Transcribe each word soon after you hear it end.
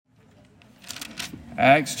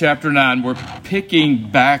Acts chapter 9. We're picking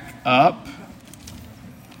back up.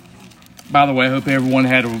 By the way, I hope everyone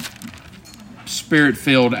had a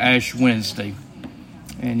Spirit-filled Ash Wednesday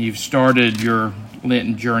and you've started your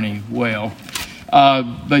Lenten journey well.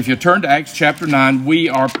 But if you turn to Acts chapter 9, we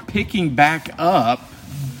are picking back up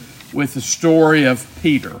with the story of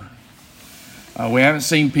Peter. We haven't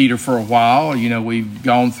seen Peter for a while. You know, we've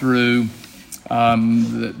gone through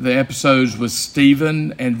the episodes with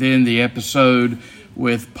Stephen and then the episode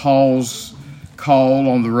with Paul's call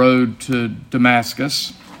on the road to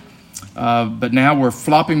Damascus. But now we're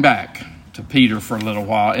flopping back to Peter for a little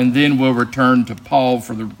while, and then we'll return to Paul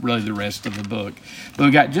for the rest of the book. But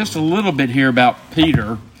we got just a little bit here about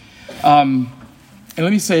Peter. And let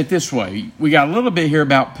me say it this way. We got a little bit here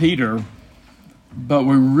about Peter, but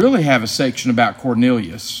we really have a section about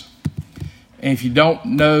Cornelius. And if you don't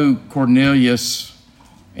know Cornelius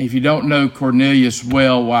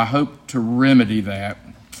well, I hope to remedy that.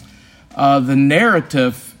 The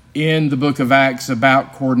narrative in the book of Acts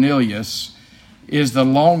about Cornelius is the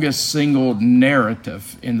longest single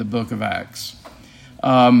narrative in the book of Acts.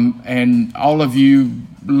 And all of you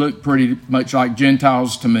look pretty much like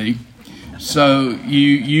Gentiles to me. So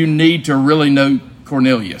you need to really know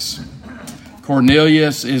Cornelius.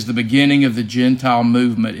 Cornelius is the beginning of the Gentile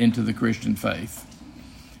movement into the Christian faith.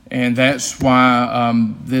 And that's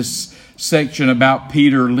why this section about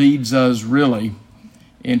Peter leads us really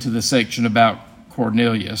into the section about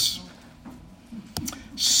Cornelius.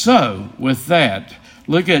 So, with that,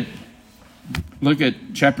 look at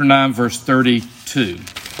chapter 9, verse 32.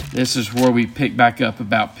 This is where we pick back up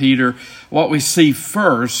about Peter. What we see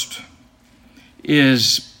first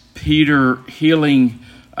is Peter healing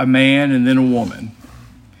a man and then a woman.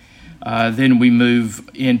 Then we move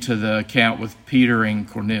into the account with Peter and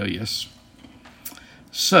Cornelius.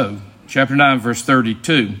 So, chapter 9, verse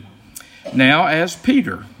 32. Now as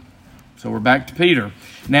Peter, so we're back to Peter.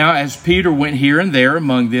 Now as Peter went here and there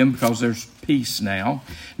among them, because there's peace now.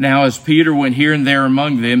 Now as Peter went here and there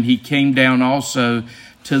among them, he came down also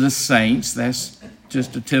to the saints. That's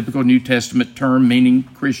just a typical New Testament term meaning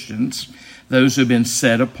Christians. Those who have been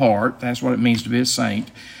set apart. That's what it means to be a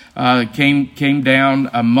saint. Came down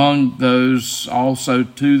among those also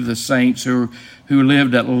to the saints who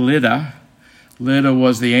lived at Lydda. Lydda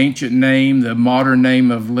was the ancient name. The modern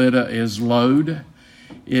name of Lydda is Lod.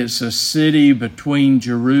 It's a city between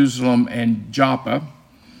Jerusalem and Joppa,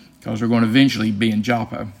 because we're going to eventually be in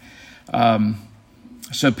Joppa.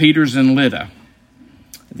 So Peter's in Lydda.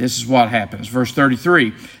 This is what happens. Verse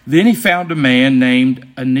 33. Then he found a man named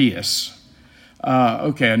Aeneas.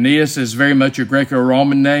 Aeneas is very much a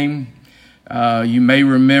Greco-Roman name. You may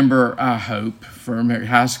remember, I hope, from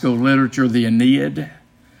high school literature, the Aeneid.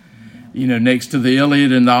 You know, next to the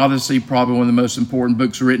Iliad and the Odyssey, probably one of the most important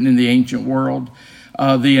books written in the ancient world.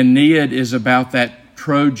 The Aeneid is about that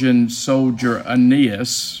Trojan soldier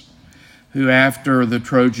Aeneas, who after the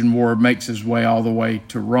Trojan War makes his way all the way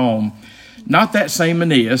to Rome. Not that same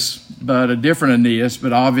Aeneas, but a different Aeneas,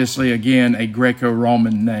 but obviously, again, a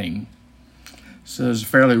Greco-Roman name. So it's a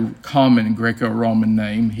fairly common Greco-Roman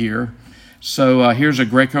name here. So here's a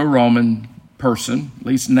Greco-Roman person, at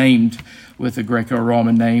least named with a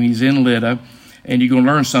Greco-Roman name. He's in Lydda, and you're going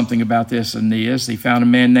to learn something about this Aeneas. He found a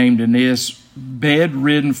man named Aeneas,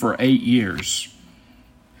 bedridden for 8 years,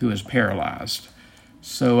 who is paralyzed.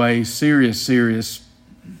 So a serious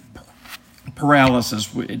paralysis.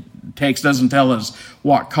 The text doesn't tell us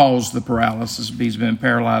what caused the paralysis, but he's been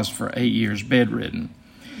paralyzed for 8 years, bedridden.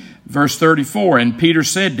 Verse 34, and Peter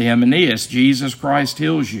said to him, Aeneas, Jesus Christ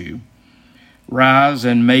heals you. Rise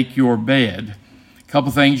and make your bed. A couple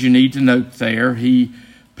things you need to note there.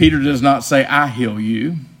 Peter does not say, I heal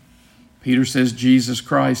you. Peter says, Jesus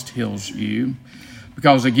Christ heals you.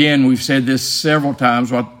 Because again, we've said this several times,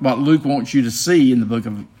 what Luke wants you to see in the book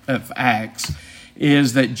of Acts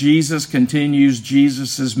is that Jesus continues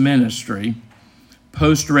Jesus' ministry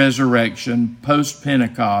post-resurrection,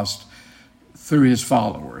 post-Pentecost, through his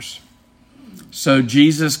followers. So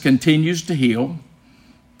Jesus continues to heal,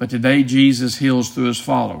 but today Jesus heals through his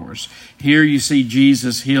followers. Here you see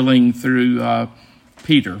Jesus healing through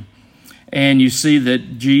Peter. And you see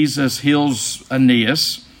that Jesus heals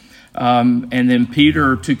Aeneas, and then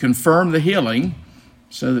Peter, to confirm the healing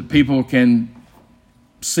so that people can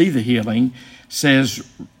see the healing, says,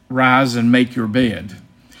 rise and make your bed.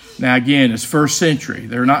 Now again, it's first century.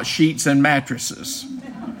 They're not sheets and mattresses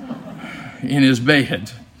in his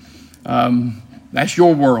bed. That's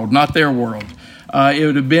your world, not their world. It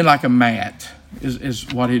would have been like a mat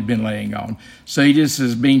is what he'd been laying on. So he just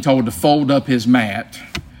is being told to fold up his mat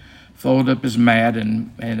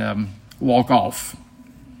and walk off.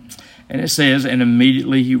 And it says, and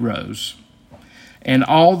immediately he rose. And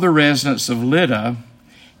all the residents of Lydda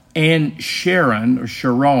and Sharon is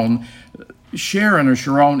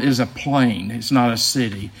a plain. It's not a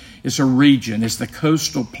city. It's a region. It's the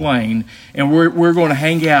coastal plain. And we're going to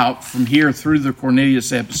hang out from here through the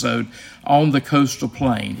Cornelius episode on the coastal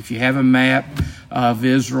plain. If you have a map of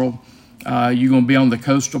Israel, you're going to be on the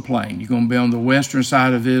coastal plain. You're going to be on the western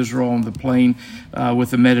side of Israel on the plain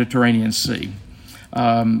with the Mediterranean Sea.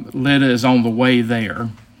 Lydda is on the way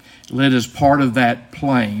there. Lydda is part of that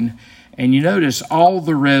plain. And you notice all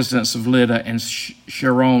the residents of Lydda and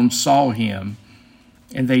Sharon saw him,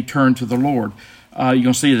 and they turned to the Lord. You're going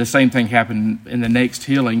to see the same thing happen in the next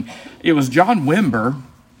healing. It was John Wimber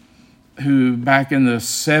who, back in the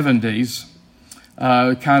 70s,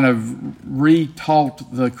 kind of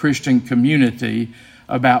re-taught the Christian community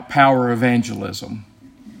about power evangelism.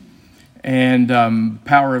 And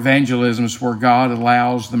power evangelism is where God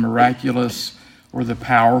allows the miraculous or the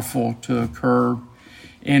powerful to occur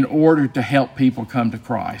in order to help people come to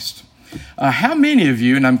Christ. How many of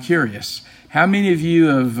you, and I'm curious, how many of you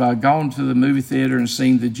have gone to the movie theater and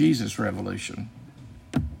seen The Jesus Revolution?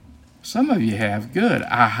 Some of you have. Good.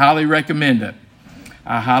 I highly recommend it.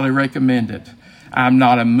 I'm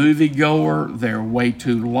not a moviegoer. They're way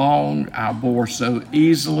too long. I bore so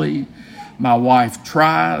easily. My wife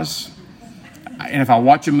tries. And if I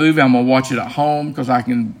watch a movie, I'm going to watch it at home because I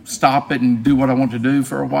can stop it and do what I want to do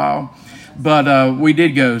for a while. But we did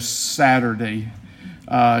go Saturday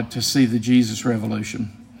to see The Jesus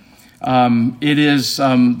Revolution. It is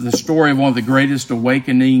the story of one of the greatest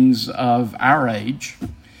awakenings of our age.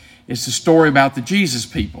 It's the story about the Jesus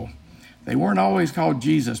people. They weren't always called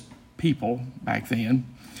Jesus people back then,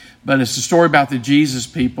 but it's the story about the Jesus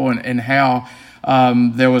people and how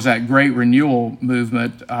there was that great renewal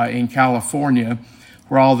movement in California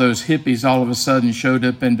where all those hippies all of a sudden showed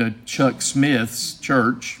up into Chuck Smith's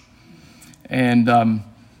church. And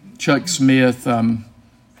Chuck Smith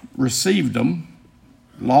received them,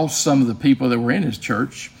 lost some of the people that were in his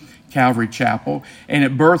church, Calvary Chapel, and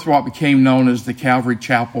it birthed what became known as the Calvary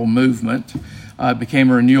Chapel movement. It became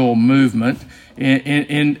a renewal movement.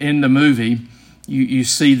 In the movie, you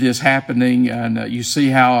see this happening, and you see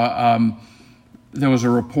how there was a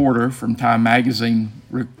reporter from Time Magazine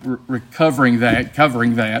covering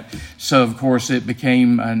that. So, of course, it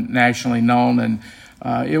became nationally known, and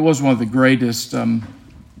it was one of the greatest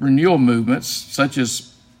renewal movements, such as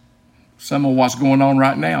some of what's going on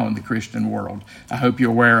right now in the Christian world. I hope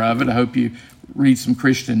you're aware of it. I hope you read some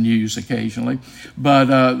Christian news occasionally. But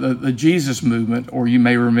the Jesus movement, or you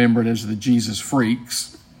may remember it as the Jesus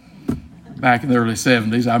Freaks, back in the early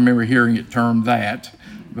 70s. I remember hearing it termed that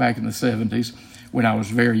back in the 70s, when I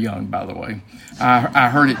was very young, by the way. I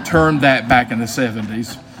heard it termed that back in the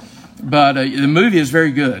 70s. But the movie is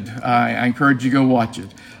very good. I encourage you to go watch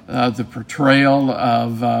it. The portrayal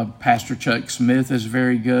of Pastor Chuck Smith is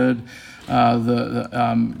very good.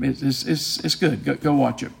 It's good. Go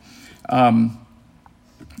watch it.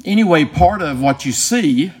 Anyway, part of what you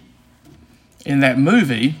see in that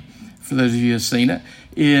movie, for those of you who have seen it,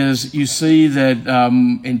 is you see that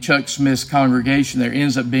in Chuck Smith's congregation there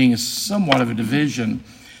ends up being somewhat of a division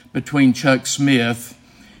between Chuck Smith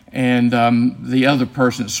and the other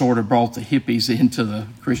person that sort of brought the hippies into the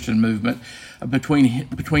Christian movement,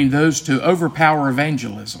 between those two, over power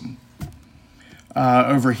evangelism,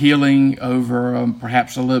 over healing, over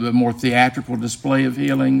perhaps a little bit more theatrical display of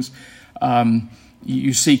healings.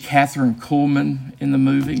 You see Catherine Kuhlman in the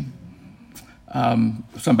movie,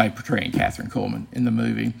 somebody portraying Catherine Kuhlman in the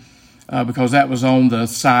movie, because that was on the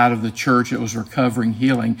side of the church that was recovering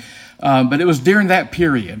healing. But it was during that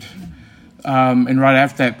period, and right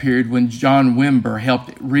after that period, when John Wimber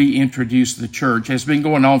helped reintroduce the church. Has been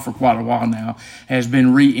going on for quite a while now, has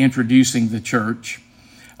been reintroducing the church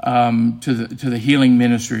to the healing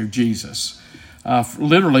ministry of Jesus.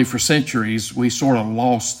 Literally for centuries, we sort of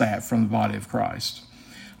lost that from the body of Christ.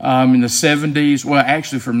 In the 70s, well,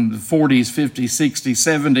 actually from the 40s, 50s, 60s,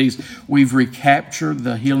 70s, we've recaptured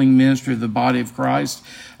the healing ministry of the body of Christ.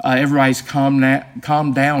 Everybody's calmed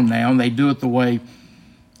down now, and they do it the way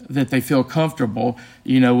that they feel comfortable.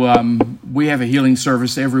 You know, we have a healing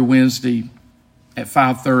service every Wednesday at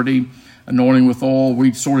 5:30, anointing with oil.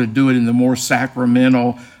 We sort of do it in the more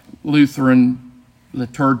sacramental, Lutheran,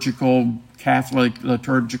 liturgical, Catholic,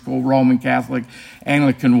 liturgical, Roman Catholic,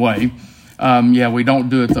 Anglican way. We don't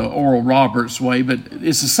do it the Oral Roberts way, but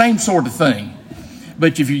it's the same sort of thing.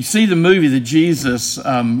 But if you see the movie, The Jesus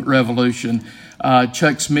Revolution,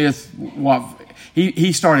 Chuck Smith,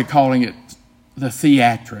 he started calling it the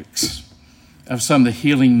theatrics of some of the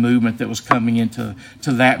healing movement that was coming into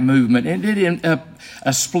that movement. And it did end up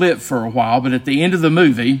a split for a while, but at the end of the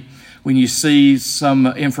movie, when you see some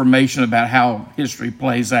information about how history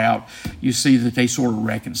plays out, you see that they sort of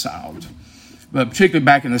reconciled. But particularly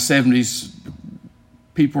back in the 70s,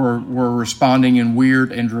 people were responding in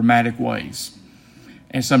weird and dramatic ways,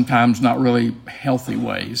 and sometimes not really healthy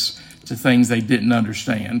ways to things they didn't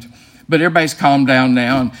understand. But everybody's calmed down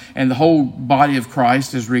now, and the whole body of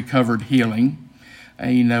Christ has recovered healing.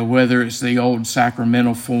 Whether it's the old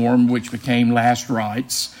sacramental form, which became last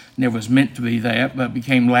rites, never was meant to be that, but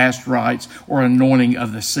became last rites or anointing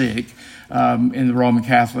of the sick in the Roman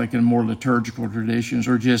Catholic and more liturgical traditions,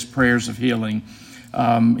 or just prayers of healing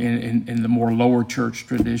in the more lower church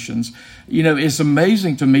traditions. It's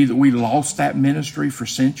amazing to me that we lost that ministry for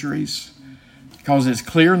centuries, because it's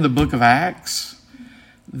clear in the book of Acts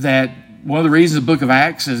that one of the reasons the book of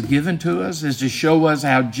Acts is given to us is to show us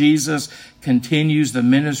how Jesus continues the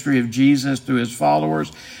ministry of Jesus through his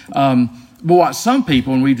followers. But what some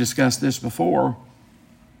people, and we've discussed this before,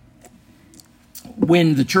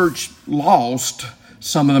 when the church lost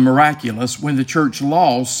some of the miraculous, when the church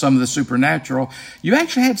lost some of the supernatural, you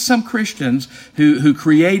actually had some Christians who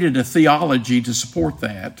created a theology to support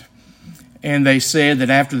that. And they said that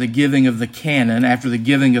after the giving of the canon, after the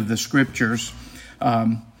giving of the scriptures,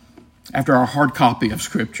 after our hard copy of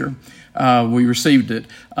Scripture, we received it,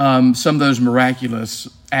 some of those miraculous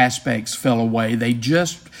aspects fell away. They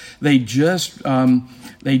just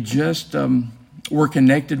were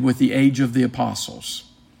connected with the age of the apostles.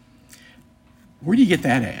 Where do you get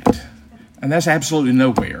that at? And that's absolutely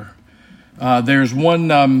nowhere. There's one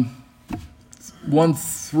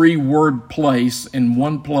 3-word place in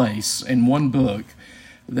one book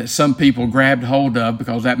that some people grabbed hold of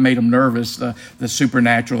because that made them nervous, the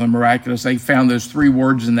supernatural and miraculous. They found those 3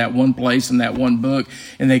 words in that one place in that one book,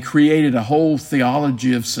 and they created a whole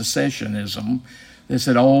theology of cessationism that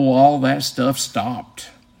said, all that stuff stopped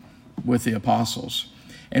with the apostles.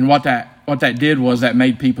 And what that did was that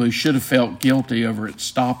made people who should have felt guilty over it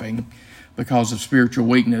stopping because of spiritual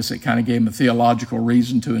weakness, it kind of gave them a theological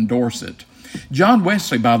reason to endorse it. John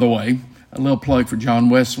Wesley, by the way, a little plug for John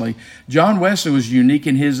Wesley. John Wesley was unique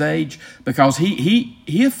in his age because he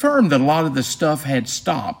affirmed that a lot of the stuff had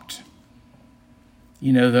stopped.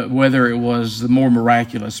 Whether it was the more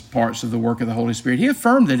miraculous parts of the work of the Holy Spirit, he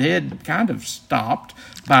affirmed that it had kind of stopped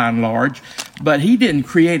by and large, but he didn't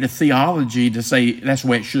create a theology to say that's the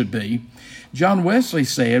way it should be. John Wesley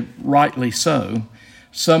said, rightly so,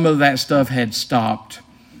 some of that stuff had stopped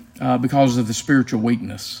because of the spiritual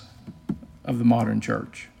weakness of the modern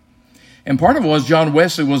church. And part of it was John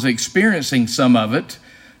Wesley was experiencing some of it,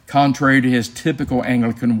 contrary to his typical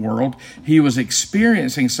Anglican world. He was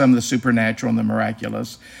experiencing some of the supernatural and the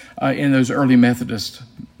miraculous in those early Methodist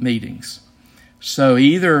meetings. So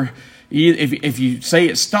either if you say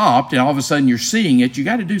it stopped and all of a sudden you're seeing it, you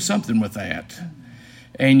got to do something with that.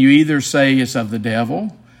 And you either say it's of the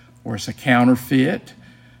devil, or it's a counterfeit,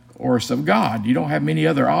 or it's of God. You don't have many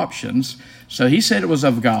other options. So he said it was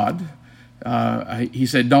of God. He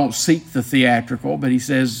said, don't seek the theatrical, but he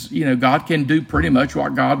says, God can do pretty much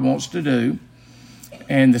what God wants to do.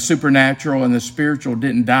 And the supernatural and the spiritual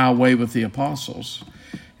didn't die away with the apostles.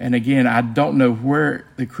 And again, I don't know where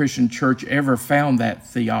the Christian church ever found that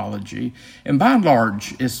theology. And by and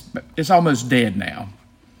large, it's almost dead now.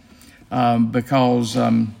 Because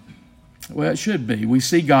it should be. We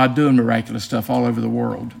see God doing miraculous stuff all over the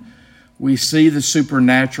world. We see the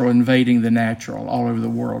supernatural invading the natural all over the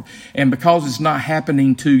world. And because it's not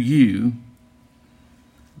happening to you,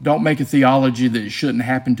 don't make a theology that it shouldn't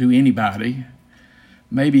happen to anybody.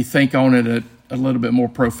 Maybe think on it at a little bit more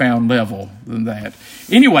profound level than that.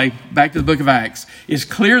 Anyway, back to the book of Acts. It's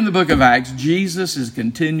clear in the book of Acts, Jesus is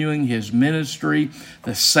continuing his ministry,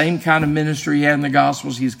 the same kind of ministry he had in the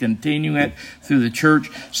Gospels. He's continuing it through the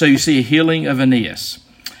church. So you see a healing of Aeneas.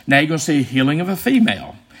 Now you're going to see a healing of a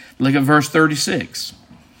female. Look at verse 36.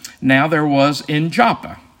 Now there was in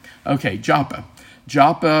Joppa. Okay, Joppa.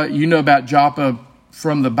 Joppa, you know about Joppa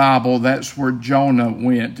from the Bible. That's where Jonah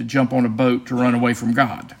went to jump on a boat to run away from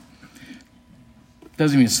God.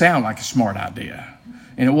 Doesn't even sound like a smart idea.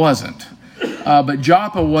 And it wasn't. But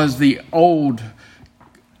Joppa was the old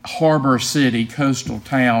harbor city, coastal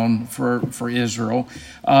town for Israel.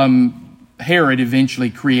 Herod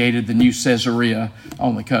eventually created the new Caesarea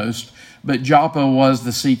on the coast. But Joppa was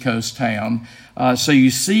the seacoast town. So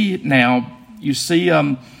you see that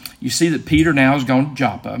Peter now has gone to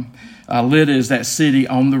Joppa. Lydda is that city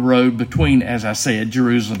on the road between, as I said,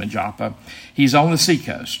 Jerusalem and Joppa. He's on the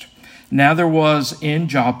seacoast. Now there was in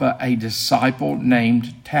Joppa a disciple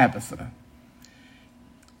named Tabitha.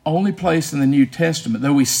 only place in the New Testament,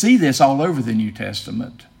 though we see this all over the New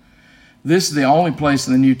Testament, this is the only place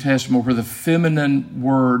in the New Testament where the feminine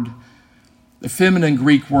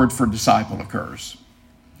Greek word for disciple occurs.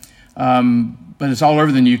 But it's all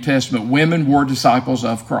over the New Testament. Women were disciples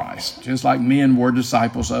of Christ, just like men were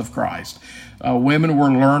disciples of Christ. Women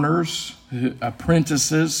were learners,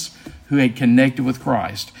 apprentices who had connected with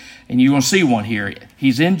Christ. And you're going to see one here.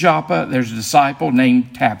 He's in Joppa. There's a disciple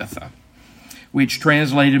named Tabitha, which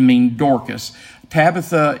translated mean Dorcas.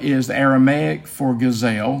 Tabitha is the Aramaic for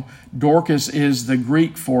gazelle. Dorcas is the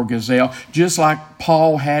Greek for gazelle. Just like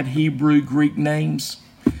Paul had Hebrew Greek names,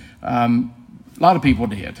 a lot of people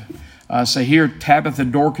did. So here, Tabitha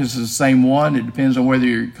Dorcas is the same one. It depends on whether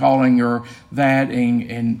you're calling her that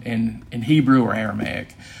in Hebrew or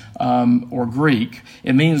Aramaic or Greek.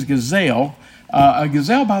 It means gazelle. A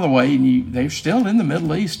gazelle, by the way, they're still in the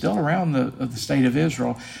Middle East, still around the state of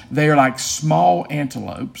Israel. They are like small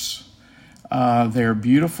antelopes. They're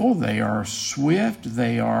beautiful. They are swift.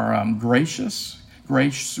 They are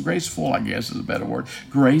graceful, I guess is a better word.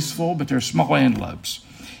 Graceful, but they're small antelopes.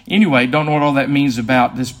 Anyway, don't know what all that means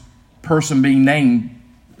about this person being named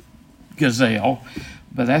Gazelle,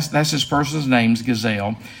 but that's this person's name's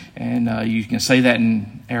Gazelle, and you can say that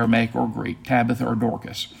in Aramaic or Greek, Tabitha or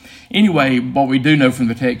Dorcas. Anyway, what we do know from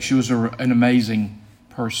the text, she was an amazing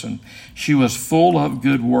person. She was full of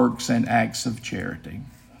good works and acts of charity.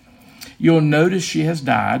 You'll notice she has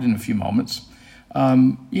died in a few moments.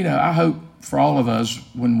 I hope for all of us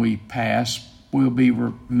when we pass, we'll be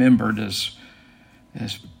remembered as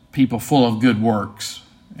people full of good works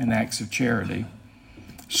and acts of charity.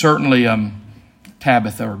 Certainly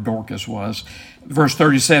Tabitha or Dorcas was. Verse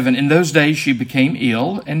 37, in those days she became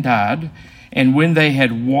ill and died, and when they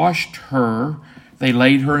had washed her, they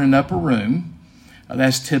laid her in an upper room.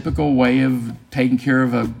 That's typical way of taking care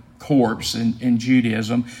of a corpse in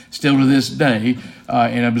Judaism. Still to this day,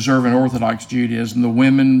 in observant Orthodox Judaism, the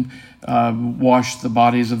women wash the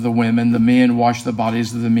bodies of the women, the men wash the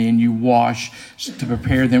bodies of the men. You wash to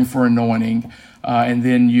prepare them for anointing. And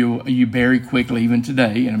then you bury quickly, even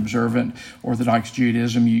today in observant Orthodox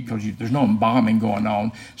Judaism, because there's no embalming going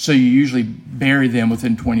on. So you usually bury them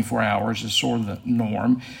within 24 hours is sort of the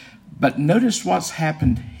norm. But notice what's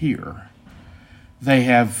happened here. They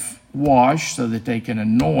have washed so that they can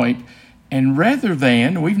anoint. And rather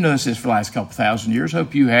than, we've noticed this for the last couple thousand years,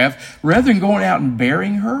 hope you have, rather than going out and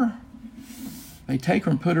burying her, they take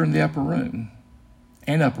her and put her in the upper room.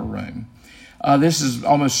 This is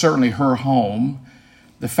almost certainly her home.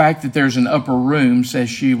 The fact that there's an upper room says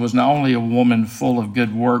she was not only a woman full of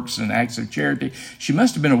good works and acts of charity, she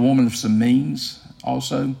must have been a woman of some means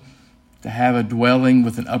also. To have a dwelling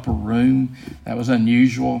with an upper room, that was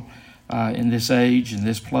unusual in this age, in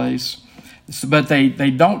this place. But they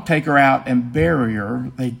don't take her out and bury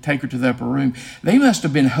her. They take her to the upper room. They must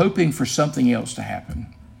have been hoping for something else to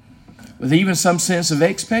happen, with even some sense of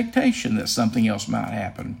expectation that something else might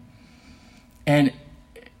happen. And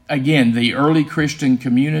again, the early Christian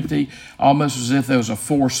community, almost as if there was a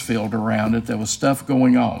force field around it. There was stuff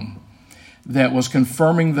going on that was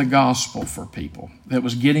confirming the gospel for people, that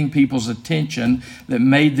was getting people's attention, that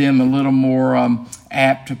made them a little more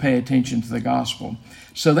apt to pay attention to the gospel.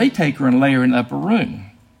 So they take her and lay her in the upper room.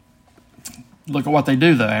 Look at what they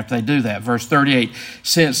do, though, after they do that. Verse 38,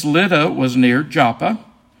 since Lydda was near Joppa,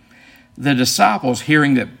 the disciples,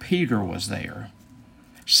 hearing that Peter was there,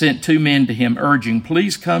 sent 2 men to him, urging,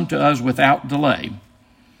 please come to us without delay.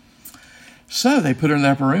 So they put her in the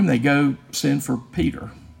upper room. They go send for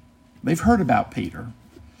Peter. They've heard about Peter.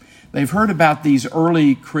 They've heard about these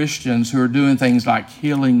early Christians who are doing things like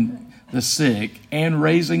healing the sick and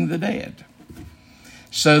raising the dead.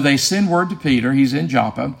 So they send word to Peter. He's in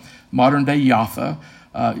Joppa, modern day Jaffa.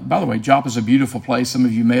 By the way, Joppa is a beautiful place. Some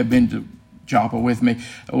of you may have been to Joppa with me.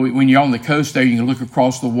 When you're on the coast there, you can look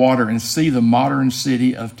across the water and see the modern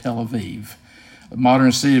city of Tel Aviv. The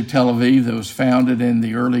modern city of Tel Aviv that was founded in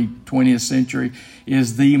the early 20th century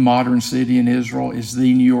is the modern city in Israel, is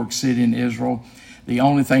the New York City in Israel. The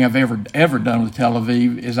only thing I've ever done with Tel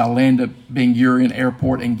Aviv is I land at Ben Gurion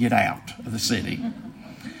Airport and get out of the city.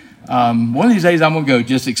 One of these days I'm going to go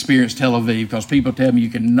just experience Tel Aviv, because people tell me you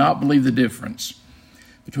cannot believe the difference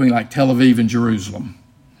between like Tel Aviv and Jerusalem.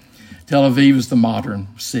 Tel Aviv is the modern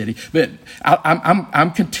city. But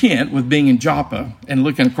I'm content with being in Joppa and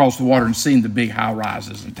looking across the water and seeing the big high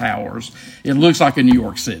rises and towers. It looks like a New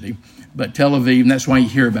York City. But Tel Aviv, and that's why you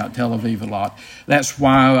hear about Tel Aviv a lot. That's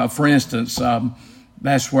why, for instance,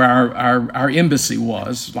 that's where our embassy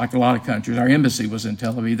was, like a lot of countries. Our embassy was in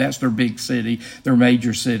Tel Aviv. That's their big city, their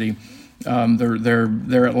major city.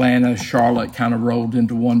 Their Atlanta, Charlotte kind of rolled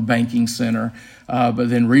into one banking center. But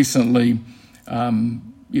then recently,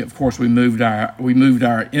 of course, we moved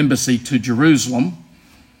our embassy to Jerusalem.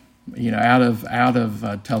 Out of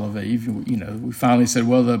Tel Aviv. We finally said,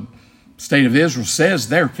 well, the state of Israel says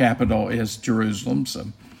their capital is Jerusalem, so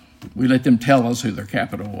we let them tell us who their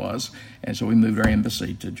capital was, and so we moved our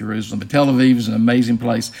embassy to Jerusalem. But Tel Aviv is an amazing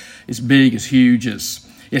place. It's big, it's huge.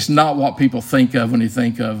 It's not what people think of when they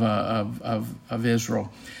think of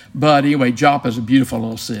Israel. But anyway, Joppa is a beautiful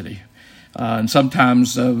little city, and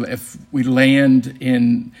sometimes if we land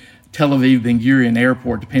in Tel Aviv Ben Gurion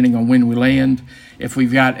Airport, depending on when we land, if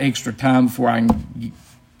we've got extra time before I can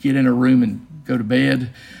get in a room and go to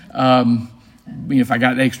bed, if I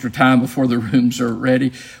got extra time before the rooms are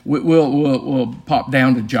ready, we'll pop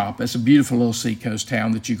down to Joppa. It's a beautiful little seacoast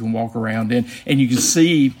town that you can walk around in, and you can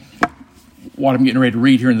see what I'm getting ready to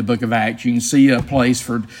read here in the book of Acts. You can see a place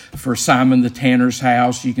for Simon the tanner's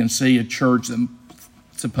house. You can see a church that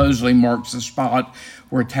supposedly marks the spot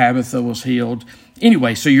where Tabitha was healed.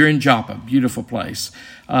 Anyway, so you're in Joppa, beautiful place.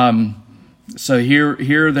 So here,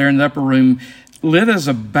 there in the upper room, Lydda's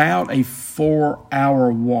about a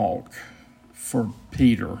 4-hour walk for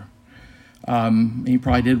Peter. He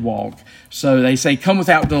probably did walk. So they say, come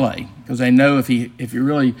without delay, because they know if he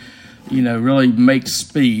really, really makes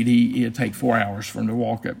speed, it'll take 4 hours for him to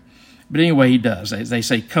walk it. But anyway, he does. They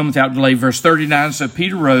say, come without delay. Verse 39, so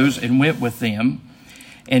Peter rose and went with them.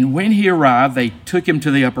 And when he arrived, they took him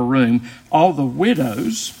to the upper room. All the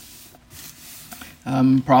widows,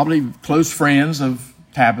 probably close friends of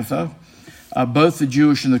Tabitha, both the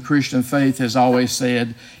Jewish and the Christian faith has always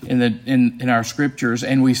said in our scriptures,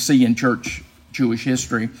 and we see in church Jewish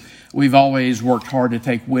history, we've always worked hard to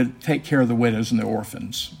take care of the widows and the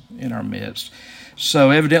orphans in our midst.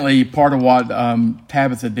 So evidently part of what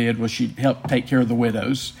Tabitha did was she helped take care of the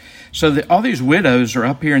widows. So all these widows are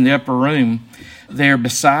up here in the upper room. They're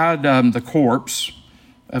beside the corpse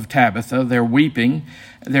of Tabitha. They're weeping.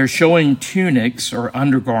 They're showing tunics or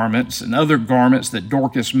undergarments and other garments that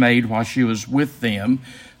Dorcas made while she was with them.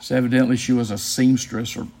 So evidently she was a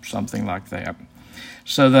seamstress or something like that.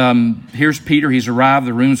 So here's Peter. He's arrived.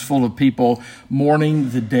 The room's full of people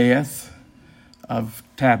mourning the death of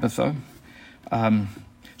Tabitha.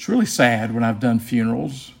 It's really sad when I've done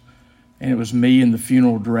funerals, and it was me and the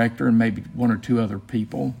funeral director and maybe one or two other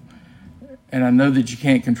people. And I know that you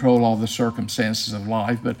can't control all the circumstances of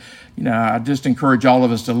life, but, I just encourage all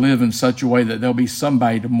of us to live in such a way that there'll be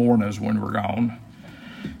somebody to mourn us when we're gone.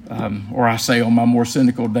 Or I say on my more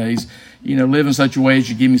cynical days, live in such a way as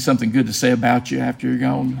you give me something good to say about you after you're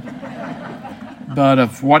gone. But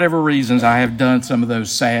for whatever reasons, I have done some of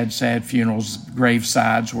those sad funerals,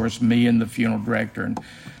 gravesides, where it's me and the funeral director. And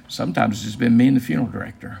sometimes it's just been me and the funeral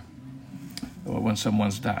director when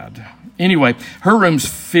someone's died. Anyway, her room's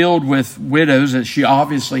filled with widows that she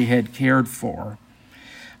obviously had cared for.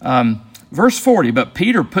 Verse 40, but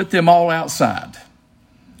Peter put them all outside.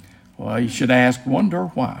 Well, you should wonder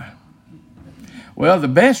why. Well, the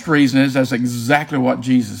best reason is that's exactly what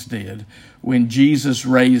Jesus did when Jesus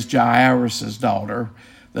raised Jairus' daughter,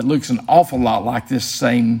 that looks an awful lot like this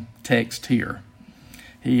same text here.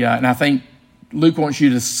 And I think Luke wants you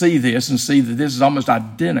to see this and see that this is almost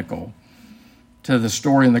identical to the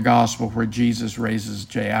story in the gospel where Jesus raises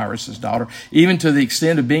Jairus' daughter, even to the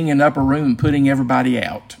extent of being in the upper room and putting everybody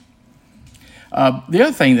out. The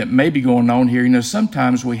other thing that may be going on here,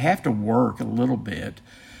 sometimes we have to work a little bit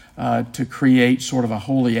to create sort of a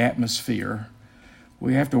holy atmosphere.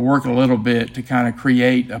 We have to work a little bit to kind of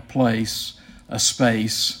create a place, a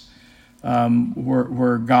space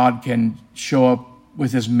where God can show up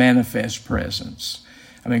with his manifest presence.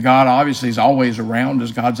 I mean, God obviously is always around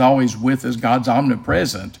us. God's always with us. God's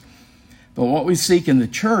omnipresent. But what we seek in the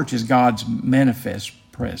church is God's manifest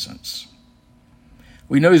presence.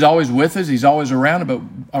 We know he's always with us. He's always around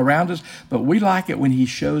us. But we like it when he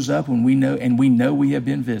shows up when we know we have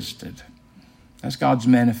been visited. That's God's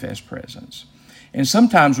manifest presence. And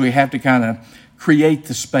sometimes we have to kind of create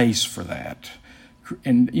the space for that.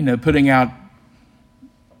 And, putting out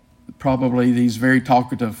probably these very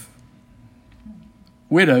talkative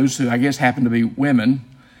widows, who I guess happen to be women,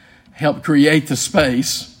 help create the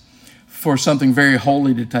space for something very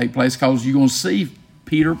holy to take place, because you're going to see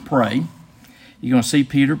Peter pray. You're going to see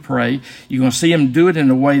Peter pray. You're going to see him do it in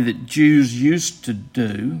a way that Jews used to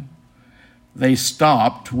do. They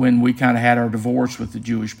stopped when we kind of had our divorce with the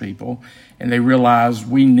Jewish people, and they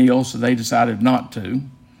realized we kneel, so they decided not to.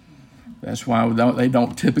 That's why they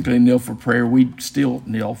don't typically kneel for prayer. We still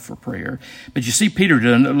kneel for prayer. But you see Peter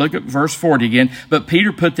doing it. Look at verse 40 again. But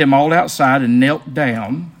Peter put them all outside and knelt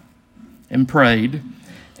down and prayed.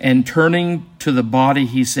 And turning to the body,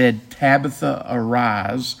 he said, Tabitha,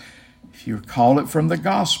 arise. If you recall it from the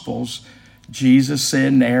Gospels, Jesus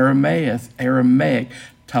said in Aramaic,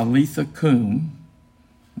 Talitha cum,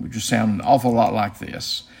 which would sound an awful lot like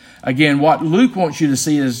this. Again, what Luke wants you to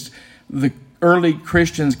see is the early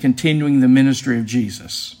Christians continuing the ministry of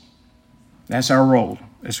Jesus. That's our role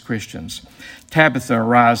as Christians. Tabitha,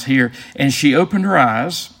 arise here. And she opened her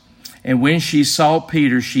eyes, and when she saw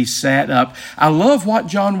Peter, she sat up. I love what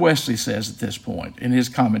John Wesley says at this point in his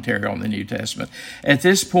commentary on the New Testament. At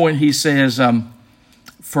this point, he says,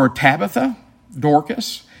 for Tabitha,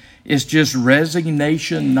 Dorcas, it's just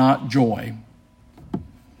resignation, not joy.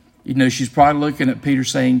 You know, she's probably looking at Peter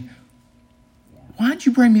saying, why'd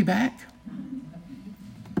you bring me back?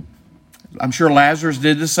 I'm sure Lazarus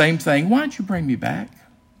did the same thing. Why'd you bring me back?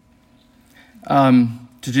 To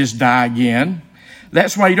just die again.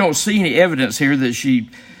 That's why you don't see any evidence here that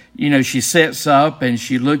she sets up and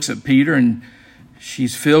she looks at Peter and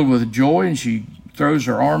she's filled with joy and she throws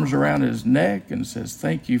her arms around his neck and says,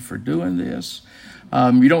 thank you for doing this.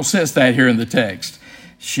 You don't sense that here in the text.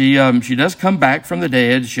 She does come back from the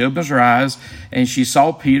dead. She opens her eyes and she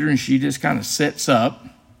saw Peter and she just kind of sits up.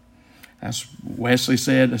 As Wesley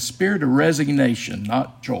said, a spirit of resignation,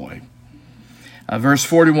 not joy. Verse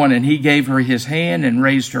 41, and he gave her his hand and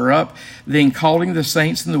raised her up. Then calling the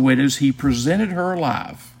saints and the widows, he presented her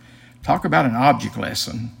alive. Talk about an object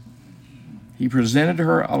lesson. He presented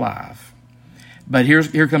her alive. But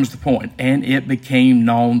here comes the point. And it became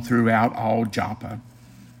known throughout all Joppa,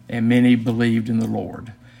 and many believed in the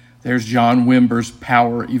Lord. There's John Wimber's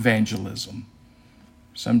power evangelism.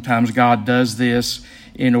 Sometimes God does this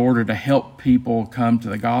in order to help people come to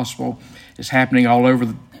the gospel. It's happening all over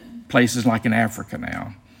the places like in Africa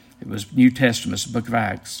now. It was New Testament, the book of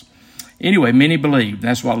Acts. Anyway, many believed.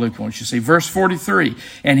 That's what Luke wants you to see. Verse 43,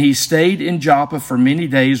 and he stayed in Joppa for many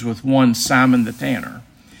days with one Simon the tanner.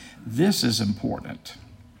 This is important.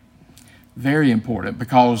 Very important,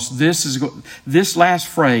 because this last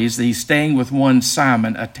phrase, that he's staying with one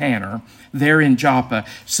Simon, a tanner, there in Joppa,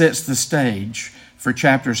 sets the stage for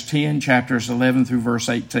chapters 10, chapters 11 through verse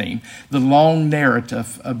 18, the long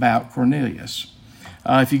narrative about Cornelius.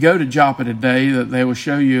 If you go to Joppa today, they will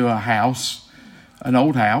show you a house, an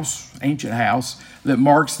old house, ancient house, that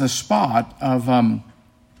marks the spot of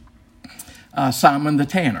Simon the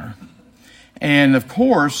tanner. And of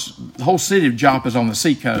course, the whole city of Joppa is on the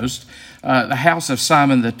seacoast. The house of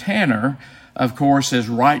Simon the tanner, of course, is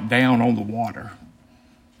right down on the water.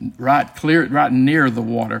 Right near the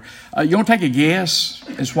water. You want to take a guess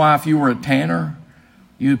as why if you were a tanner,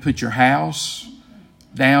 you would put your house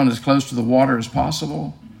down as close to the water as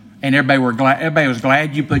possible? And everybody was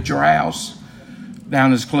glad you put your house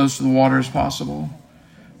down as close to the water as possible?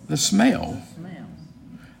 The smell.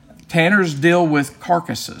 Tanners deal with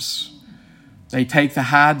carcasses. They take the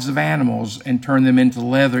hides of animals and turn them into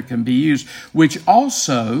leather that can be used, which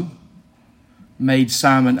also made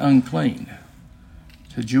Simon unclean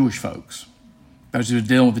to Jewish folks because he was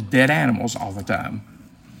dealing with dead animals all the time.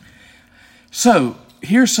 So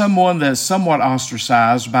here's someone that's somewhat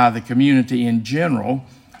ostracized by the community in general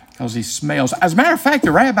because he smells. As a matter of fact,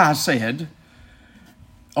 the rabbi said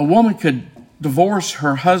a woman could divorce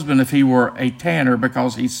her husband if he were a tanner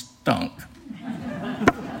because he stunk.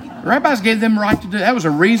 The rabbis gave them the right to do that. That was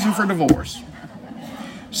a reason for divorce.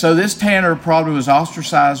 So this tanner probably was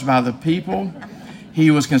ostracized by the people.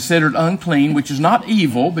 He was considered unclean, which is not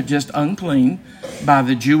evil, but just unclean by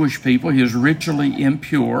the Jewish people. He was ritually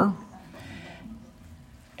impure.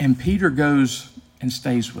 And Peter goes and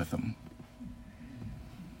stays with them.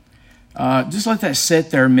 Just let that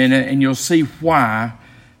sit there a minute, and you'll see why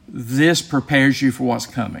this prepares you for what's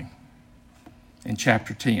coming in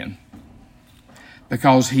chapter 10.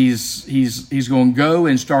 Because he's going to go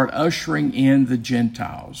and start ushering in the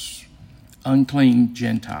Gentiles, unclean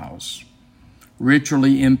Gentiles.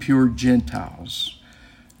 Ritually impure Gentiles,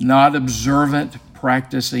 not observant,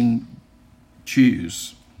 practicing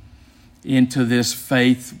Jews, into this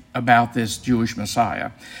faith about this Jewish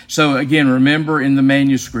Messiah. So again, remember in the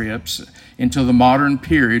manuscripts, until the modern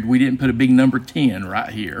period, we didn't put a big number 10 right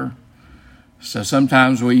here. So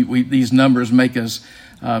sometimes we these numbers make us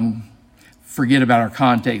forget about our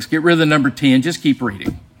context. Get rid of the number 10, just keep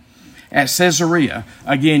reading. At Caesarea,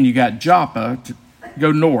 again, you got Joppa.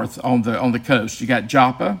 Go north on the coast. You got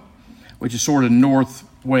Joppa, which is sort of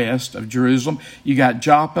northwest of Jerusalem. You got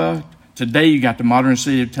Joppa. Today you got the modern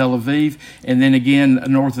city of Tel Aviv. And then again,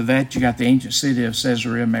 north of that, you got the ancient city of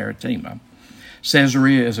Caesarea Maritima.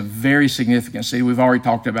 Caesarea is a very significant city. We've already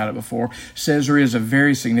talked about it before. Caesarea is a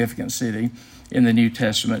very significant city in the New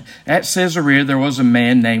Testament. At Caesarea, there was a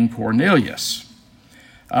man named Cornelius.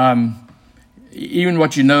 Even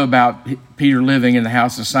what you know about Peter living in the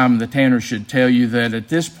house of Simon the Tanner should tell you that at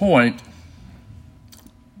this point,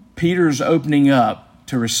 Peter's opening up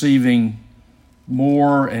to receiving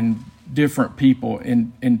more and different people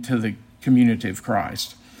into the community of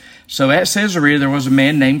Christ. So at Caesarea, there was a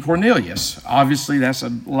man named Cornelius. Obviously, that's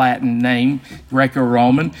a Latin name,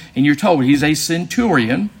 Greco-Roman. And you're told he's a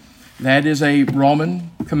centurion. That is a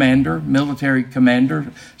Roman commander, military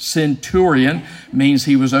commander. Centurion means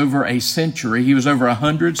he was over a century. He was over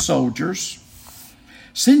 100 soldiers.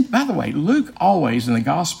 By the way, Luke always, in the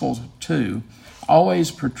Gospels too,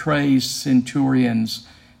 always portrays centurions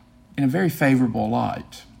in a very favorable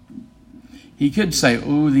light. He could say,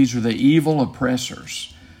 oh, these are the evil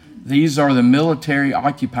oppressors. These are the military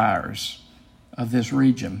occupiers of this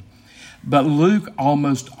region. But Luke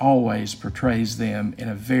almost always portrays them in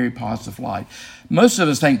a very positive light. Most of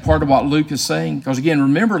us think part of what Luke is saying, because again,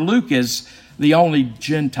 remember, Luke is the only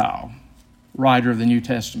Gentile writer of the New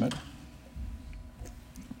Testament.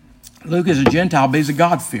 Luke is a Gentile, but he's a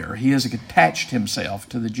God-fearer. He has attached himself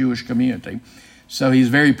to the Jewish community. So he's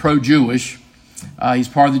very pro-Jewish. He's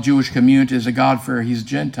part of the Jewish community as a God-fearer. He's a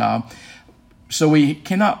Gentile. So we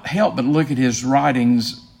cannot help but look at his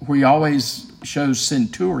writings where he always shows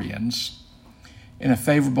centurions in a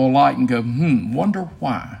favorable light and go, wonder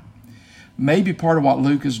why. Maybe part of what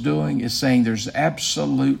Luke is doing is saying there's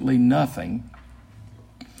absolutely nothing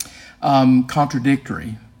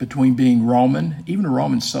contradictory between being Roman, even a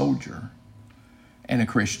Roman soldier, and a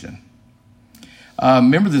Christian.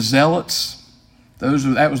 Remember the Zealots?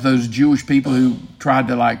 That was those Jewish people who tried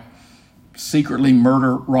to secretly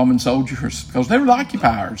murder Roman soldiers because they were the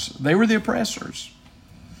occupiers. They were the oppressors.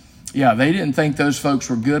 Yeah, they didn't think those folks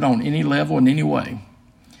were good on any level in any way.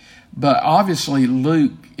 But obviously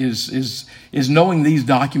Luke is knowing these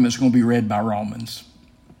documents are going to be read by Romans.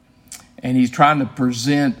 And he's trying to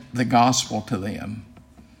present the gospel to them.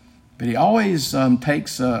 But he always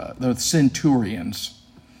takes the centurions.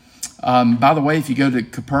 By the way, if you go to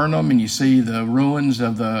Capernaum and you see the ruins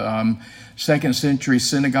of the second century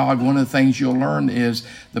synagogue, one of the things you'll learn is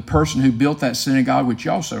the person who built that synagogue, which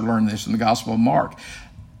you also learn this in the Gospel of Mark,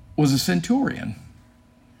 was a centurion.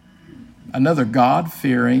 Another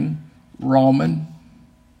God-fearing Roman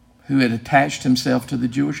who had attached himself to the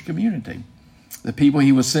Jewish community, the people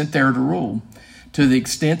he was sent there to rule. To the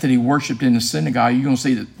extent that he worshiped in the synagogue, you're going to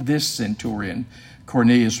see that this centurion,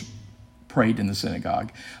 Cornelius, prayed in the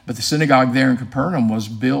synagogue. But the synagogue there in Capernaum was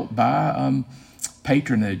built by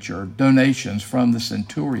patronage or donations from the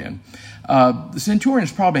centurion. The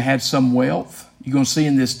centurions probably had some wealth. You're going to see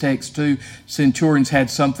in this text too, centurions had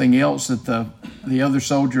something else that the other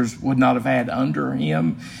soldiers would not have had under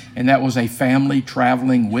him, and that was a family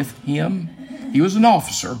traveling with him. He was an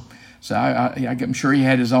officer, so I'm sure he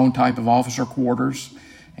had his own type of officer quarters,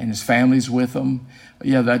 and his family's with him.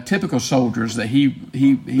 Yeah, the typical soldiers that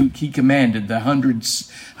he commanded, the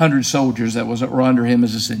hundred soldiers that were under him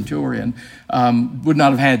as a centurion, would not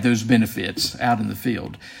have had those benefits out in the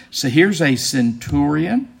field. So here's a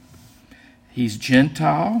centurion. He's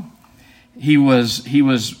Gentile. He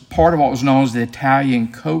was part of what was known as the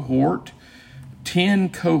Italian cohort. 10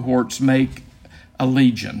 cohorts make a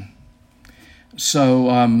legion.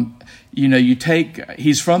 So,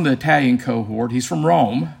 he's from the Italian cohort. He's from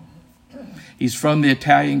Rome. He's from the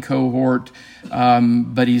Italian cohort,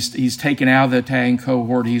 but he's taken out of the Italian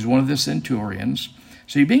cohort. He's one of the centurions.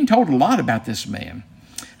 So you're being told a lot about this man.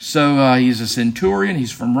 So he's a centurion.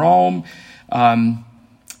 He's from Rome.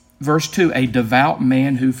 Verse 2, a devout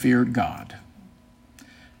man who feared God.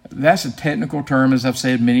 That's a technical term, as I've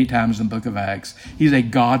said many times in the book of Acts. He's a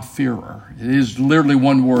God-fearer. It is literally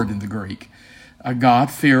one word in the Greek. A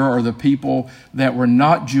God-fearer are the people that were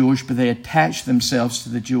not Jewish, but they attached themselves to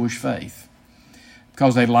the Jewish faith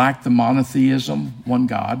because they liked the monotheism, one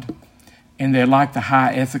God, and they liked the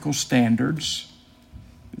high ethical standards.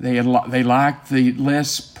 They liked the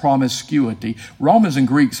less promiscuity. Romans and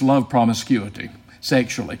Greeks loved promiscuity.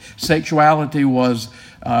 Sexually. Sexuality was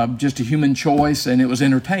just a human choice, and it was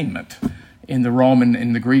entertainment. In the Roman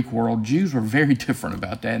and the Greek world, Jews were very different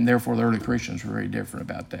about that, and therefore the early Christians were very different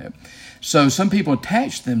about that. So some people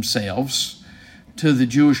attached themselves to the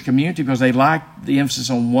Jewish community because they liked the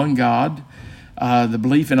emphasis on one God, the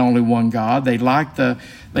belief in only one God. They liked the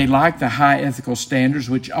high ethical standards,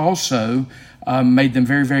 which also made them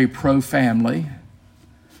very, very pro-family.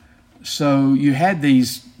 So you had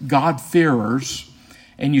these God-fearers.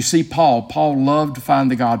 And you see Paul loved to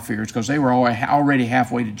find the God-fearers because they were already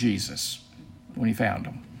halfway to Jesus when he found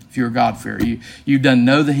them. if you're a God-fearer. You done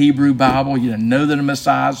know the Hebrew Bible. You done know that a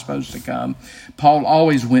Messiah is supposed to come. Paul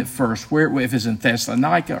always went first. If it's in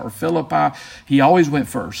Thessalonica or Philippi, he always went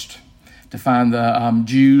first to find the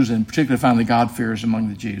Jews, and particularly find the God-fearers among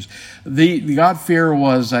the Jews. The God-fearer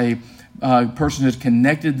was a person who had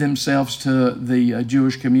connected themselves to the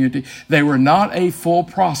Jewish community. They were not a full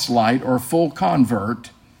proselyte or full convert,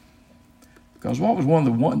 because what was one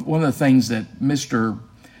of the things that Mr.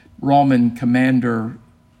 Roman commander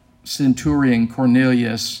centurion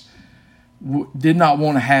Cornelius did not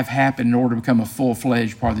want to have happen in order to become a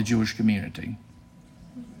full-fledged part of the Jewish community?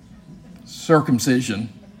 Circumcision.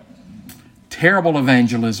 Terrible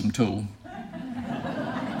evangelism tool.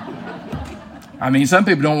 I mean, some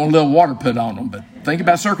people don't want a little water put on them, but think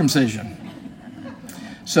about circumcision.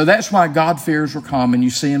 So that's why God-fearers were common.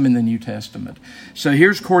 You see them in the New Testament. So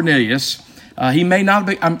here's Cornelius. He may not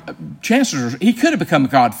be, chances are, he could have become a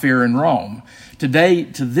God-fearer in Rome. Today,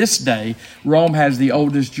 to this day, Rome has the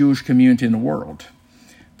oldest Jewish community in the world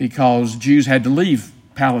because Jews had to leave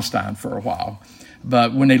Palestine for a while.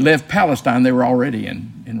 But when they left Palestine, they were already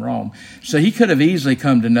in Rome. So he could have easily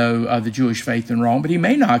come to know the Jewish faith in Rome, but he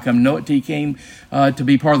may not come to know it till he came to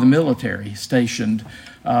be part of the military stationed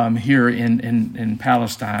here in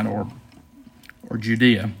Palestine or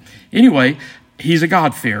Judea. Anyway, he's a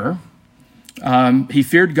God-fearer. He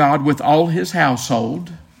feared God with all his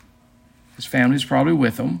household. His family's probably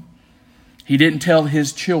with him. He didn't tell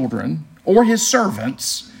his children or his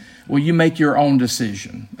servants, well, you make your own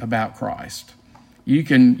decision about Christ. You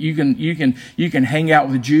can hang out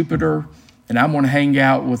with Jupiter, and I'm going to hang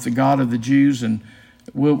out with the God of the Jews, and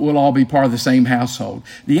we'll all be part of the same household.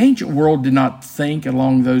 The ancient world did not think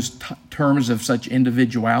along those terms of such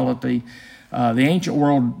individuality. The ancient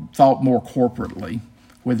world thought more corporately,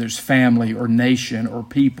 whether it's family or nation or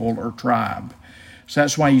people or tribe. So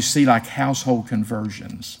that's why you see like household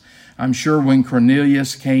conversions. I'm sure when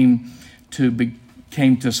Cornelius came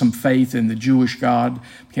to some faith in the Jewish God,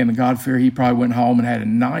 became a God-fearer, he probably went home and had a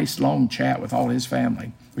nice long chat with all his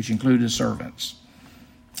family, which included his servants,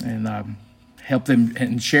 and helped them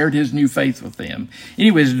and shared his new faith with them.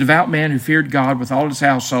 Anyways, a devout man who feared God with all his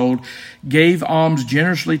household, gave alms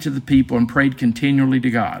generously to the people, and prayed continually to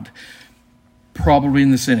God, probably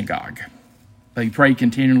in the synagogue. But he prayed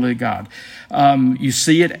continually to God. You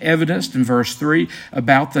see it evidenced in verse 3,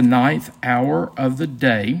 about the 9th hour of the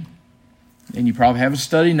day. And you probably have a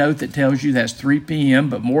study note that tells you that's 3 p.m.,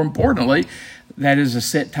 but more importantly, that is a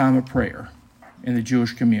set time of prayer in the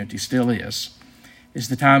Jewish community, still is. It's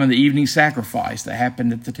the time of the evening sacrifice that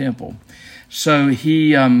happened at the temple. So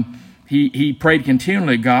he prayed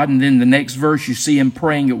continually to God, and then the next verse you see him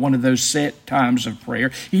praying at one of those set times of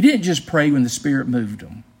prayer. He didn't just pray when the Spirit moved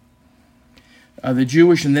him. The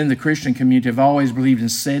Jewish and then the Christian community have always believed in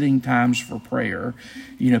setting times for prayer.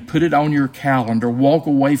 Put it on your calendar. Walk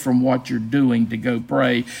away from what you're doing to go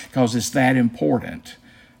pray because it's that important.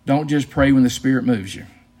 Don't just pray when the Spirit moves you.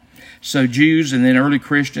 So Jews and then early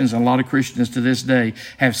Christians and a lot of Christians to this day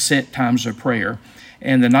have set times of prayer.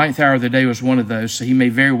 And the 9th hour of the day was one of those. So he may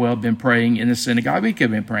very well have been praying in the synagogue. He could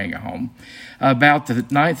have been praying at home. About the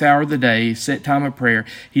 9th hour of the day, set time of prayer,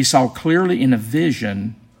 he saw clearly in a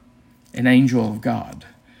vision an angel of God.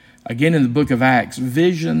 Again, in the book of Acts,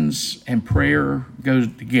 visions and prayer go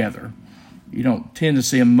together. You don't tend to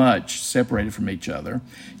see them much separated from each other.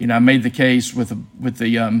 I made the case with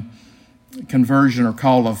the conversion or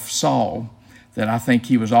call of Saul that I think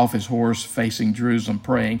he was off his horse facing Jerusalem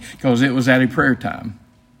praying because it was at a prayer time.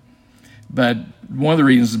 But one of the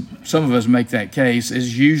reasons some of us make that case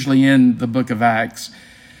is usually in the book of Acts,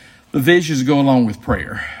 the visions go along with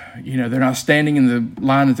prayer. They're not standing in the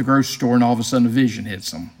line at the grocery store and all of a sudden a vision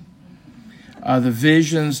hits them. The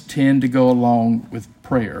visions tend to go along with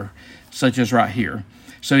prayer, such as right here.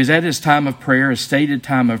 So he's at his time of prayer, a stated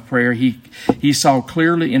time of prayer. He saw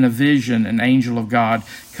clearly in a vision an angel of God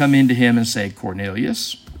come into him and say,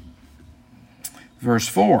 Cornelius. Verse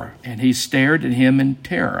 4, and he stared at him in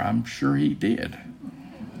terror. I'm sure he did.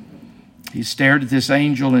 He stared at this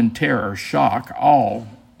angel in terror, shock, awe,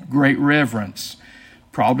 great reverence,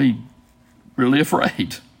 probably really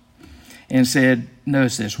afraid, and said,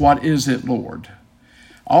 notice this, what is it, Lord?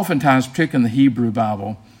 Oftentimes, particularly in the Hebrew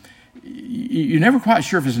Bible, you're never quite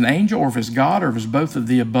sure if it's an angel or if it's God or if it's both of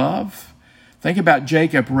the above. Think about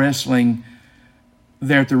Jacob wrestling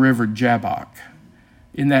there at the river Jabbok.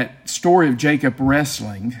 In that story of Jacob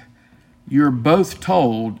wrestling, you're both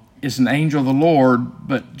told it's an angel of the Lord,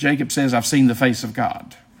 but Jacob says, I've seen the face of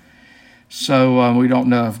God. So we don't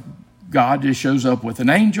know if God just shows up with an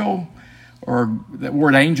angel or that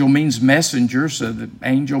word angel means messenger, so the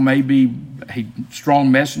angel may be a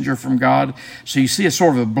strong messenger from God. So you see a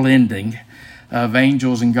sort of a blending of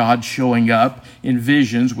angels and God showing up in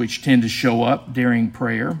visions, which tend to show up during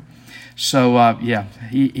prayer. So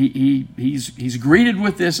he's greeted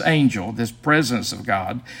with this angel, this presence of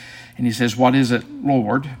God, and he says, "What is it,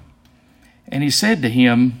 Lord?" And he said to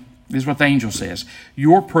him, this is what the angel says: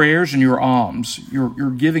 "Your prayers and your alms,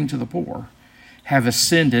 your giving to the poor, have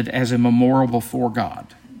ascended as a memorial before God."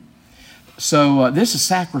 So this is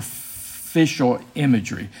sacrificial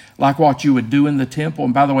imagery, like what you would do in the temple.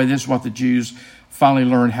 And by the way, this is what the Jews finally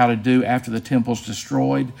learned how to do after the temple's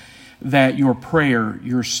destroyed, that your prayer,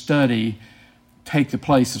 your study, take the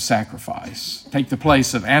place of sacrifice, take the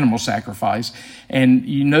place of animal sacrifice. And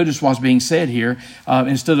you notice what's being said here.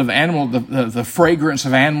 Instead of the fragrance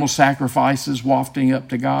of animal sacrifices wafting up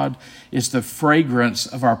to God, it's the fragrance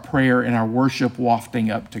of our prayer and our worship wafting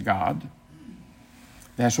up to God.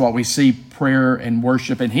 That's what we see prayer and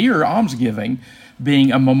worship. And here, almsgiving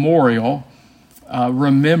being a memorial,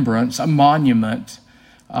 remembrance, a monument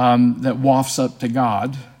that wafts up to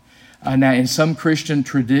God. Now, in some Christian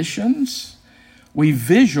traditions, we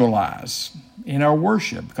visualize in our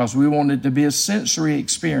worship, because we want it to be a sensory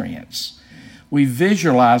experience. We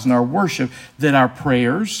visualize in our worship that our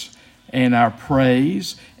prayers and our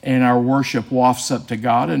praise and our worship wafts up to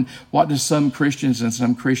God. And what do some Christians and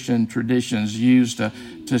some Christian traditions use to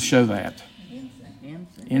show that?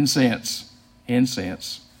 Incense.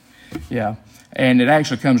 Yeah. And it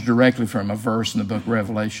actually comes directly from a verse in the book of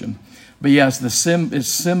Revelation. But yes, it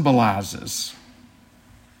symbolizes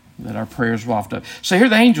that our prayers waft up. So here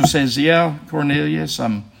the angel says, "Yeah, Cornelius,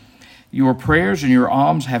 your prayers and your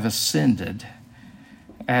alms have ascended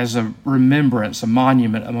as a remembrance, a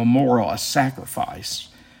monument, a memorial, a sacrifice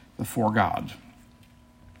before God."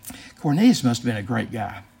 Cornelius must have been a great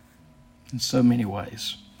guy in so many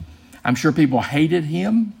ways. I'm sure people hated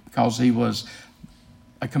him because he was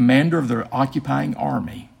a commander of the occupying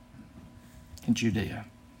army in Judea.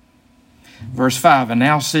 Verse 5, "And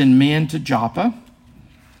now send men to Joppa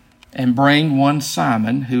and bring one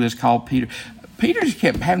Simon, who is called Peter." Peter just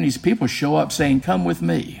kept having these people show up saying, "Come with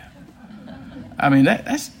me." I mean,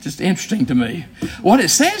 that's just interesting to me. What it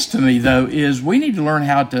says to me, though, is we need to learn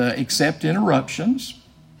how to accept interruptions.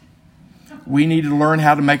 We need to learn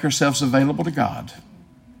how to make ourselves available to God.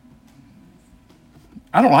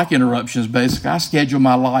 I don't like interruptions, basically. I schedule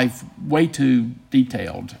my life way too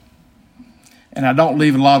detailed. And I don't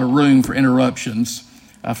leave a lot of room for interruptions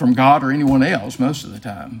from God or anyone else most of the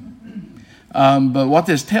time. But what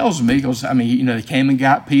this tells me, because, they came and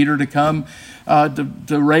got Peter to come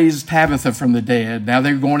to raise Tabitha from the dead. Now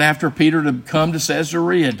they're going after Peter to come to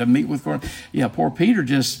Caesarea to meet with Cornelius. Yeah, poor Peter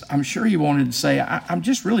I'm sure he wanted to say, I'm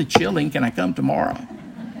just really chilling. Can I come tomorrow?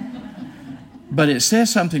 But it says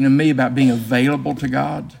something to me about being available to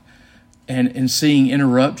God and seeing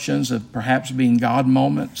interruptions of perhaps being God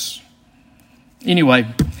moments. Anyway,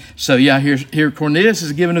 so here Cornelius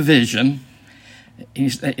is given a vision.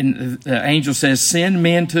 The angel says, "Send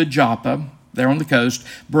men to Joppa," there on the coast,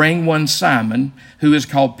 "bring one Simon, who is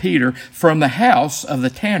called Peter, from the house of the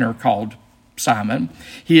tanner called Simon.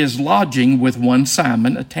 He is lodging with one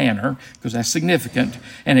Simon, a tanner," because that's significant.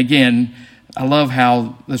 And again, I love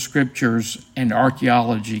how the scriptures and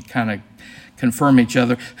archaeology kind of confirm each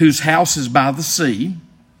other, "whose house is by the sea."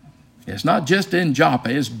 It's not just in Joppa,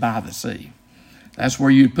 it's by the sea. That's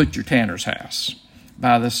where you'd put your tanner's house,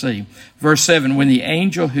 by the sea. Verse 7, "When the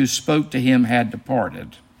angel who spoke to him had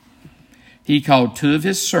departed, he called 2 of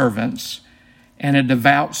his servants and a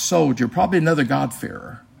devout soldier," probably another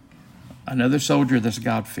God-fearer, another soldier that's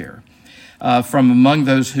God-fearer, "from among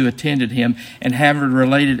those who attended him, and having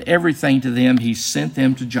related everything to them, he sent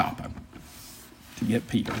them to Joppa to get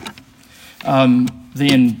Peter."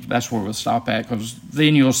 Then that's where we'll stop at, because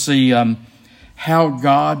then you'll see how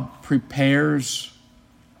God prepares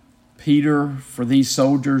Peter for these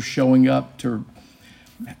soldiers showing up to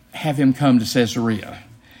have him come to Caesarea.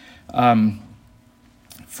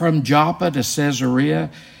 From Joppa to Caesarea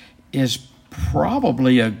is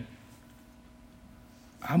probably I'm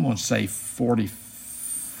going to say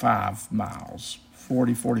 45 miles.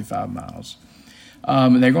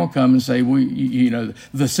 And they're going to come and say,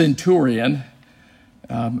 the centurion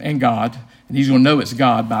and God, and he's going to know it's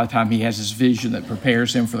God by the time he has his vision that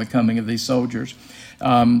prepares him for the coming of these soldiers.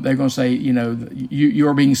 They're going to say,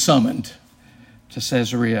 you're being summoned to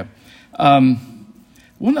Caesarea.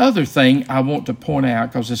 One other thing I want to point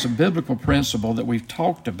out, because it's a biblical principle that we've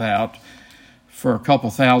talked about for a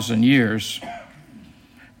couple thousand years,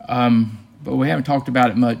 but we haven't talked about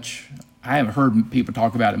it much I haven't heard people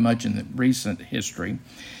talk about it much in the recent history.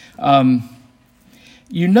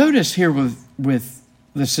 You notice here with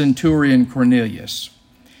the centurion Cornelius,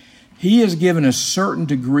 he is given a certain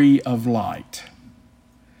degree of light.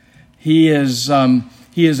 He is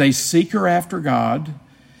a seeker after God,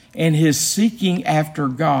 and his seeking after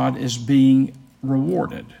God is being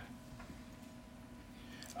rewarded.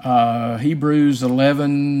 Hebrews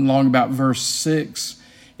 11, along about verse 6,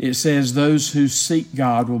 it says, those who seek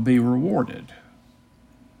God will be rewarded.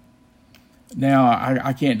 Now,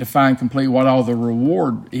 I can't define completely what all the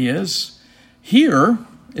reward is. Here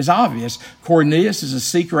is obvious. Cornelius is a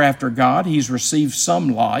seeker after God. He's received some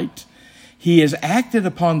light. He has acted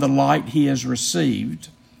upon the light he has received.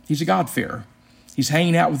 He's a God-fearer. He's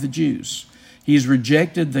hanging out with the Jews. He's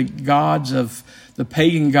rejected the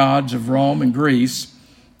pagan gods of Rome and Greece,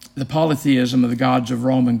 the polytheism of the gods of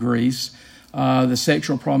Rome and Greece, the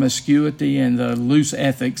sexual promiscuity and the loose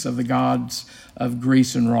ethics of the gods of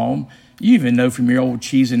Greece and Rome. You even know from your old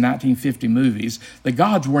cheesy 1950 movies, the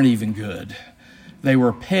gods weren't even good. They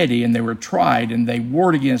were petty and they were tried and they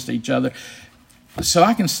warred against each other. So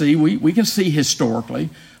I can see, we can see historically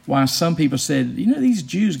why some people said, these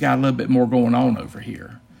Jews got a little bit more going on over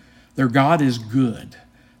here. Their God is good.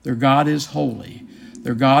 Their God is holy.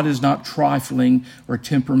 Their God is not trifling or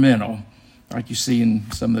temperamental, like you see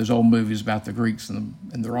in some of those old movies about the Greeks and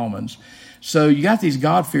the Romans. So you got these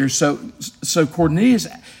God-fears. So Cornelius,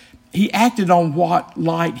 he acted on what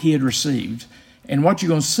light he had received. And what you're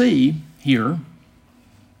going to see here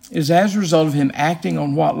is as a result of him acting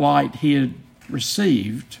on what light he had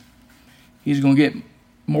received, he's going to get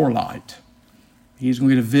more light. He's going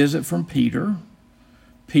to get a visit from Peter.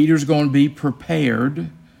 Peter's going to be prepared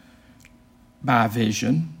by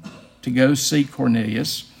vision to go see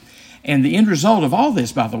Cornelius. And the end result of all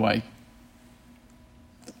this, by the way,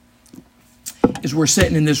 is we're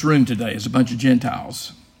sitting in this room today as a bunch of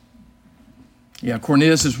Gentiles. Yeah,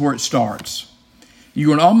 Cornelius is where it starts. You're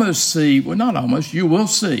going to almost see, well, not almost, you will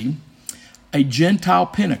see a Gentile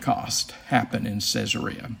Pentecost happen in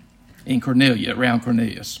Caesarea, around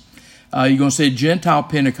Cornelius. You're going to see a Gentile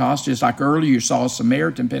Pentecost, just like earlier you saw a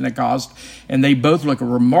Samaritan Pentecost, and they both look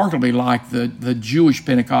remarkably like the Jewish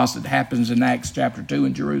Pentecost that happens in Acts chapter 2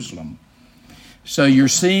 in Jerusalem. So you're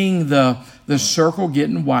seeing the circle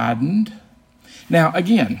getting widened. Now,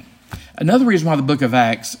 again, another reason why the book of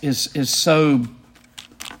Acts is so...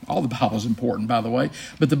 All the Bible is important, by the way.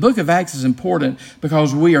 But the book of Acts is important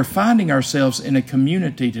because we are finding ourselves in a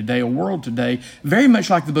community today, a world today, very much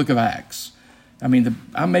like the book of Acts. I mean,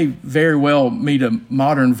 I may very well meet a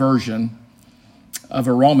modern version of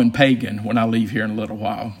a Roman pagan when I leave here in a little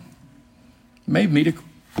while. May meet a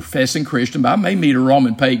professing Christian, but I may meet a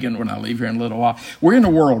Roman pagan when I leave here in a little while. We're in a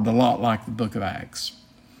world a lot like the book of Acts.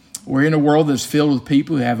 We're in a world that's filled with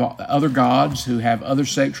people who have other gods, who have other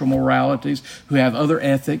sexual moralities, who have other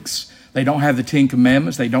ethics. They don't have the Ten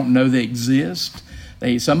Commandments. They don't know they exist.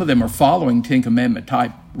 Some of them are following Ten Commandment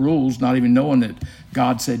type rules, not even knowing that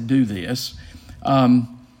God said do this.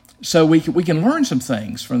 So we can learn some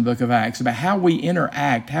things from the book of Acts about how we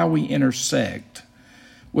interact, how we intersect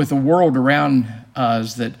with a world around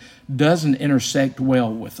us that doesn't intersect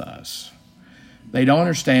well with us. They don't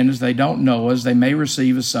understand us. They don't know us. They may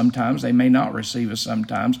receive us sometimes. They may not receive us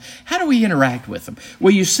sometimes. How do we interact with them?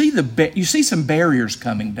 Well, you see some barriers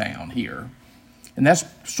coming down here. And that's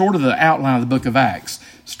sort of the outline of the book of Acts.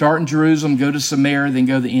 Start in Jerusalem, go to Samaria, then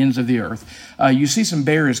go to the ends of the earth. You see some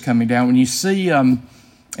barriers coming down. When you see, and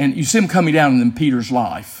you see them coming down in Peter's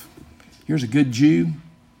life. Here's a good Jew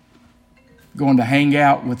going to hang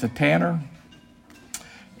out with a tanner.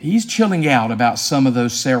 He's chilling out about some of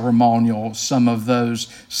those ceremonial, some of those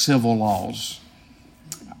civil laws.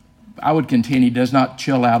 I would contend he does not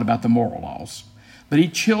chill out about the moral laws. But he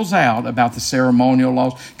chills out about the ceremonial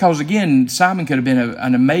laws. Because again, Simon could have been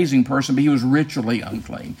an amazing person, but he was ritually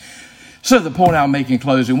unclean. So the point I'll make in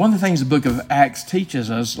closing, one of the things the book of Acts teaches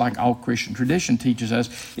us, like all Christian tradition teaches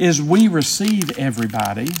us, is we receive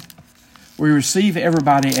everybody. We receive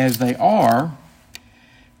everybody as they are.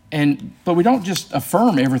 But we don't just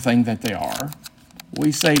affirm everything that they are.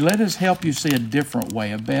 We say, let us help you see a different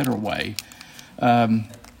way, a better way.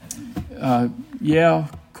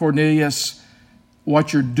 Cornelius,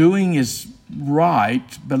 what you're doing is right,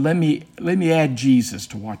 but let me add Jesus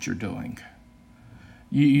to what you're doing.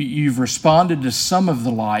 You've responded to some of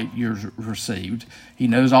the light you've received. He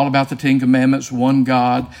knows all about the Ten Commandments, one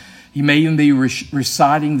God. He may even be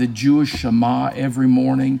reciting the Jewish Shema every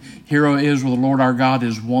morning. Hear, O Israel, the Lord our God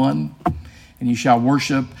is one. And you shall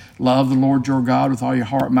love the Lord your God with all your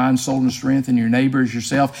heart, mind, soul, and strength, and your neighbor as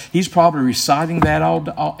yourself. He's probably reciting that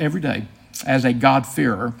all every day as a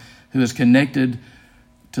God-fearer who is connected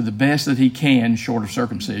to the best that he can, short of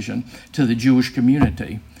circumcision, to the Jewish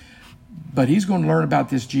community. But he's going to learn about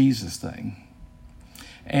this Jesus thing.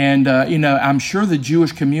 And, I'm sure the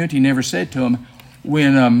Jewish community never said to him,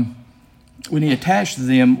 when he attached to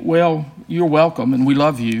them, well, you're welcome and we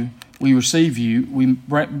love you. We receive you. We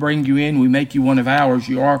bring you in. We make you one of ours.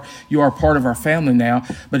 You are part of our family now.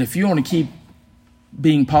 But if you want to keep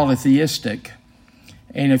being polytheistic,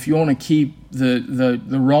 and if you want to keep the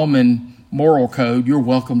Roman moral code, you're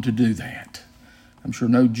welcome to do that. I'm sure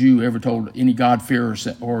no Jew ever told any God-fearer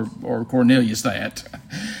or Cornelius that.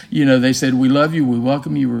 They said, we love you, we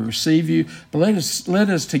welcome you, we receive you, but let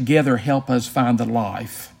us together help us find the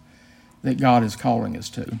life that God is calling us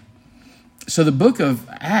to. So the book of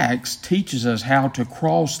Acts teaches us how to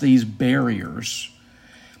cross these barriers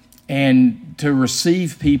and to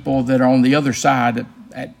receive people that are on the other side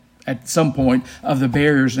at some point of the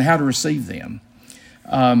barriers and how to receive them.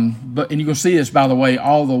 And you're going to see this, by the way,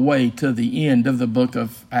 all the way to the end of the book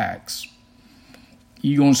of Acts.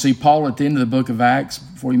 You're going to see Paul at the end of the book of Acts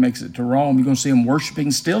before he makes it to Rome. You're going to see him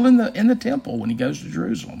worshiping still in the temple when he goes to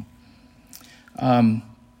Jerusalem.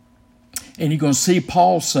 And you're going to see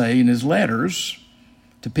Paul say in his letters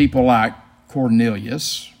to people like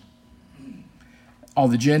Cornelius, all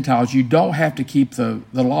the Gentiles, you don't have to keep the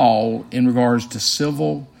law in regards to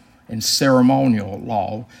civil and ceremonial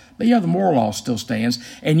law. But the moral law still stands.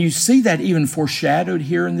 And you see that even foreshadowed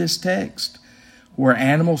here in this text, where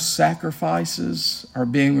animal sacrifices are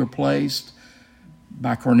being replaced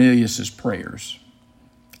by Cornelius' prayers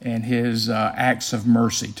and his acts of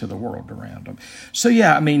mercy to the world around him. So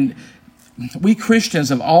we Christians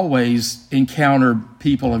have always encountered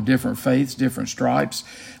people of different faiths, different stripes.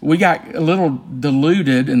 We got a little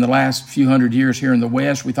deluded in the last few hundred years here in the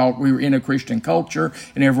West. We thought we were in a Christian culture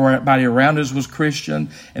and everybody around us was Christian.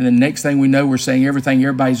 And the next thing we know, we're saying everything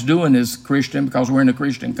everybody's doing is Christian because we're in a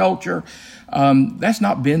Christian culture. That's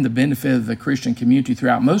not been the benefit of the Christian community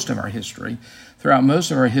throughout most of our history. Throughout most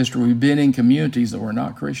of our history, we've been in communities that were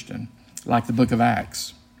not Christian, like the book of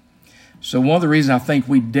Acts. So one of the reasons I think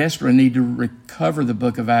we desperately need to recover the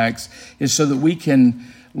book of Acts is so that we can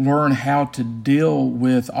learn how to deal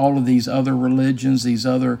with all of these other religions, these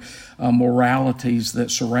other moralities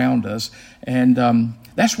that surround us. And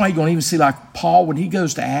that's why you're going to even see like Paul when he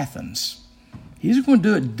goes to Athens. He's going to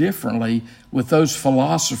do it differently with those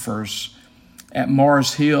philosophers at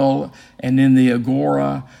Mars Hill and in the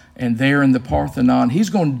Agora and there in the Parthenon.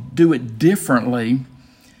 He's going to do it differently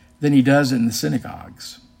than he does in the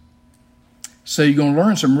synagogues. So you're going to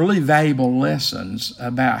learn some really valuable lessons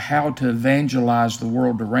about how to evangelize the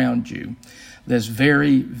world around you that's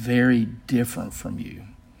very, very different from you.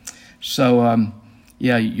 So,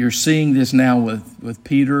 you're seeing this now with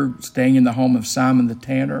Peter staying in the home of Simon the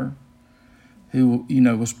tanner, who,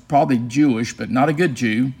 was probably Jewish, but not a good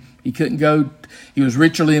Jew. He couldn't go, he was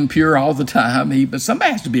ritually impure all the time. But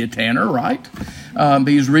somebody has to be a tanner, right? But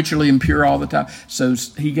he was ritually impure all the time. So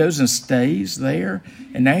he goes and stays there.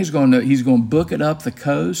 And now he's going to book it up the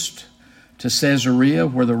coast to Caesarea,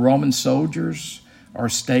 where the Roman soldiers are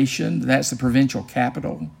stationed. That's the provincial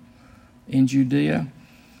capital in Judea.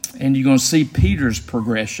 And you're going to see Peter's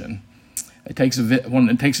progression. It takes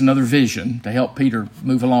another vision to help Peter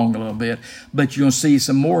move along a little bit. But you're going to see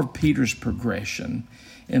some more of Peter's progression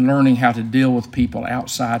in learning how to deal with people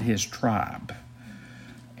outside his tribe.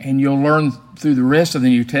 And you'll learn through the rest of the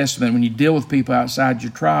New Testament, when you deal with people outside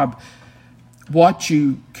your tribe, what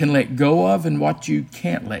you can let go of and what you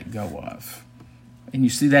can't let go of. And you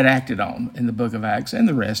see that acted on in the book of Acts and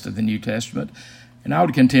the rest of the New Testament. And I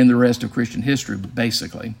would contend the rest of Christian history,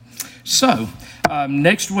 basically. So,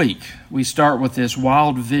 next week, we start with this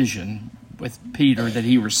wild vision with Peter that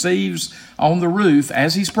he receives on the roof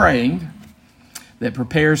as he's praying, that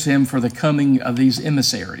prepares him for the coming of these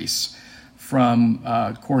emissaries from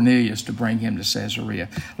Cornelius to bring him to Caesarea.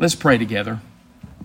 Let's pray together.